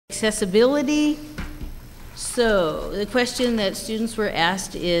Accessibility. So the question that students were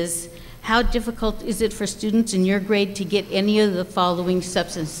asked is, how difficult is it for students in your grade to get any of the following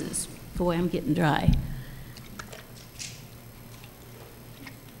substances? Boy, I'm getting dry.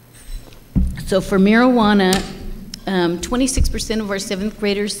 So for marijuana, 26% of our 7th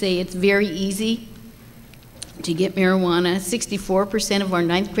graders say it's very easy to get marijuana. 64% of our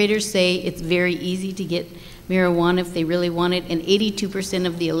 9th graders say it's very easy to get marijuana if they really want it, and 82%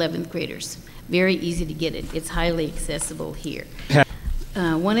 of the 11th graders, very easy to get it. It's highly accessible here.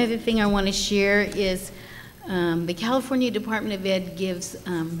 One other thing I want to share is the California Department of Ed gives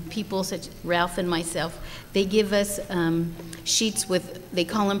people such as Ralph and myself, they give us sheets with, they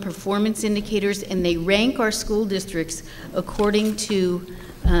call them performance indicators, and they rank our school districts according to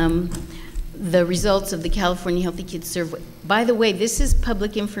the results of the California Healthy Kids Survey. By the way, this is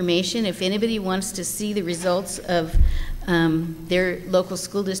public information. If anybody wants to see the results of their local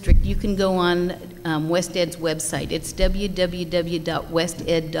school district, you can go on West Ed's website. It's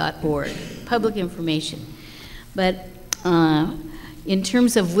www.wested.org. Public information. But in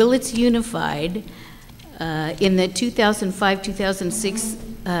terms of Willits Unified, in the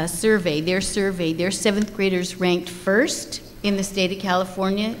 2005-2006 survey, their 7th graders ranked first in the state of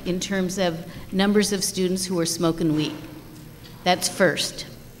California in terms of numbers of students who are smoking weed. That's first.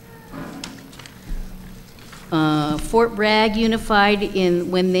 Fort Bragg Unified,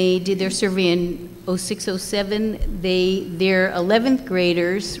 when they did their survey in 06-07, their 11th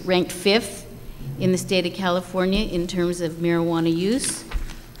graders ranked 5th in the state of California in terms of marijuana use.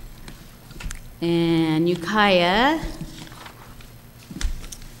 And Ukiah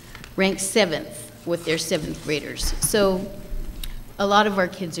ranked 7th with their 7th graders. So a lot of our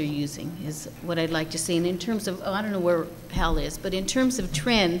kids are using, is what I'd like to say. And in terms of, I don't know where Hal is, but in terms of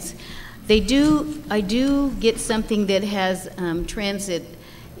trends, I do get something that has trends that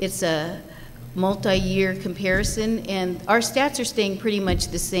it's a multi-year comparison, and our stats are staying pretty much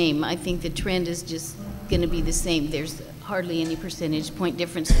the same. I think the trend is just going to be the same. There's hardly any percentage point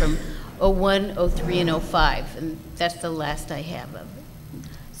difference from 01, 03, and 05, and that's the last I have of it.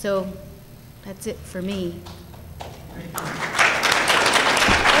 So that's it for me.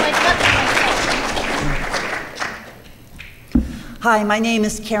 Hi, my name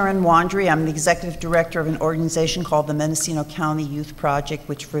is Karen Wandry. I'm the executive director of an organization called the Mendocino County Youth Project,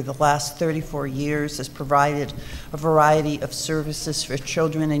 which for the last 34 years has provided a variety of services for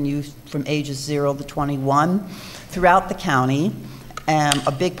children and youth from ages 0 to 21 throughout the county. And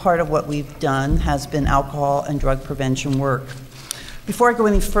a big part of what we've done has been alcohol and drug prevention work. Before I go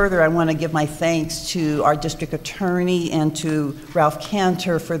any further, I want to give my thanks to our district attorney and to Ralph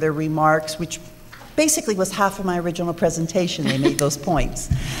Cantor for their remarks, which basically was half of my original presentation. They made those points.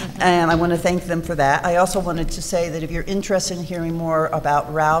 And I want to thank them for that. I also wanted to say that if you're interested in hearing more about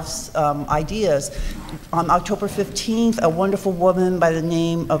Ralph's ideas, on October 15th, a wonderful woman by the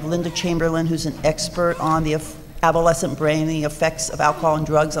name of Linda Chamberlain, who's an expert on the adolescent brain, the effects of alcohol and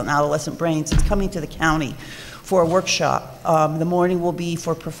drugs on adolescent brains, is coming to the county for a workshop. The morning will be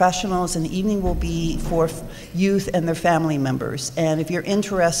for professionals and the evening will be for youth and their family members. And if you're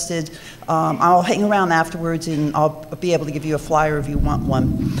interested, I'll hang around afterwards and I'll be able to give you a flyer if you want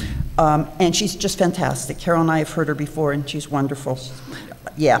one. And she's just fantastic. Carol and I have heard her before and she's wonderful.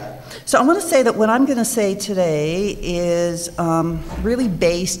 Yeah. So I want to say that what I'm going to say today is really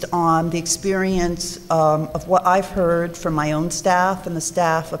based on the experience of what I've heard from my own staff and the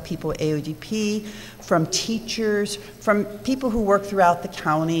staff of people at AODP, from teachers, from people who work throughout the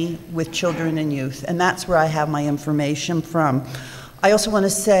county with children and youth, and that's where I have my information from. I also want to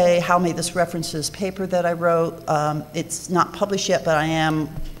say how made this references paper that I wrote. It's not published yet, but I am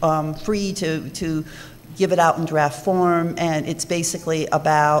free to give it out in draft form, and it's basically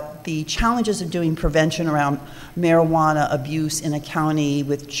about the challenges of doing prevention around marijuana abuse in a county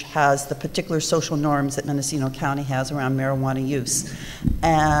which has the particular social norms that Mendocino County has around marijuana use.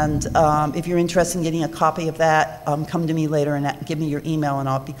 And if you're interested in getting a copy of that, come to me later and give me your email and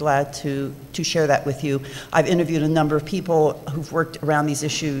I'll be glad to share that with you. I've interviewed a number of people who've worked around these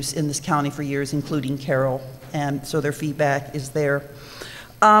issues in this county for years, including Carol, and so their feedback is there.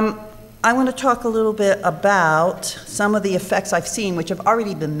 I want to talk a little bit about some of the effects I've seen, which have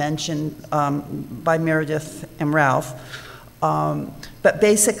already been mentioned by Meredith and Ralph. But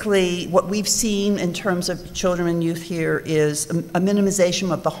basically, what we've seen in terms of children and youth here is a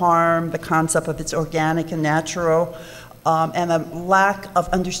minimization of the harm, the concept of it's organic and natural, and a lack of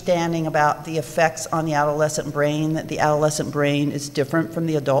understanding about the effects on the adolescent brain, that the adolescent brain is different from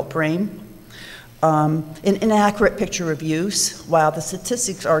the adult brain. An inaccurate picture of use. While the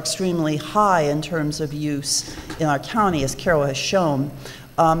statistics are extremely high in terms of use in our county, as Carol has shown,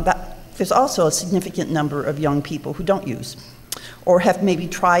 There's also a significant number of young people who don't use, or have maybe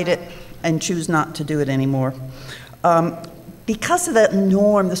tried it and choose not to do it anymore. Because of that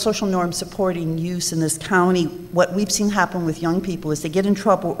norm, the social norm supporting use in this county, what we've seen happen with young people is they get in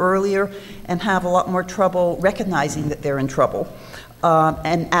trouble earlier and have a lot more trouble recognizing that they're in trouble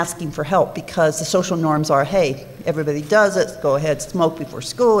and asking for help, because the social norms are, hey, everybody does it, go ahead, smoke before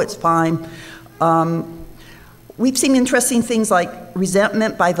school, it's fine. We've seen interesting things like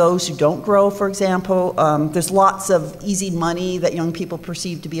resentment by those who don't grow, for example. There's lots of easy money that young people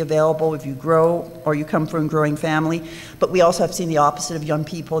perceive to be available if you grow or you come from a growing family. But we also have seen the opposite of young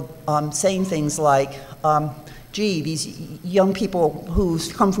people saying things like, gee, these young people who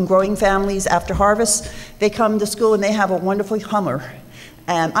come from growing families after harvest, they come to school and they have a wonderful Hummer.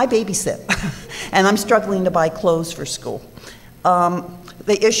 And I babysit, and I'm struggling to buy clothes for school.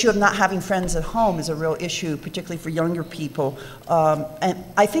 The issue of not having friends at home is a real issue, particularly for younger people. And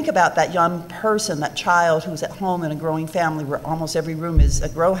I think about that young person, that child who's at home in a growing family where almost every room is a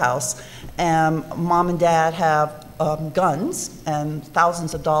grow house, and mom and dad have guns and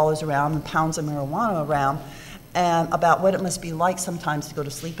thousands of dollars around and pounds of marijuana around, and about what it must be like sometimes to go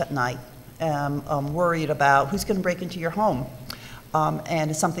to sleep at night, and worried about who's going to break into your home. And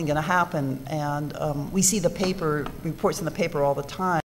is something going to happen? And we see the reports in the paper all the time.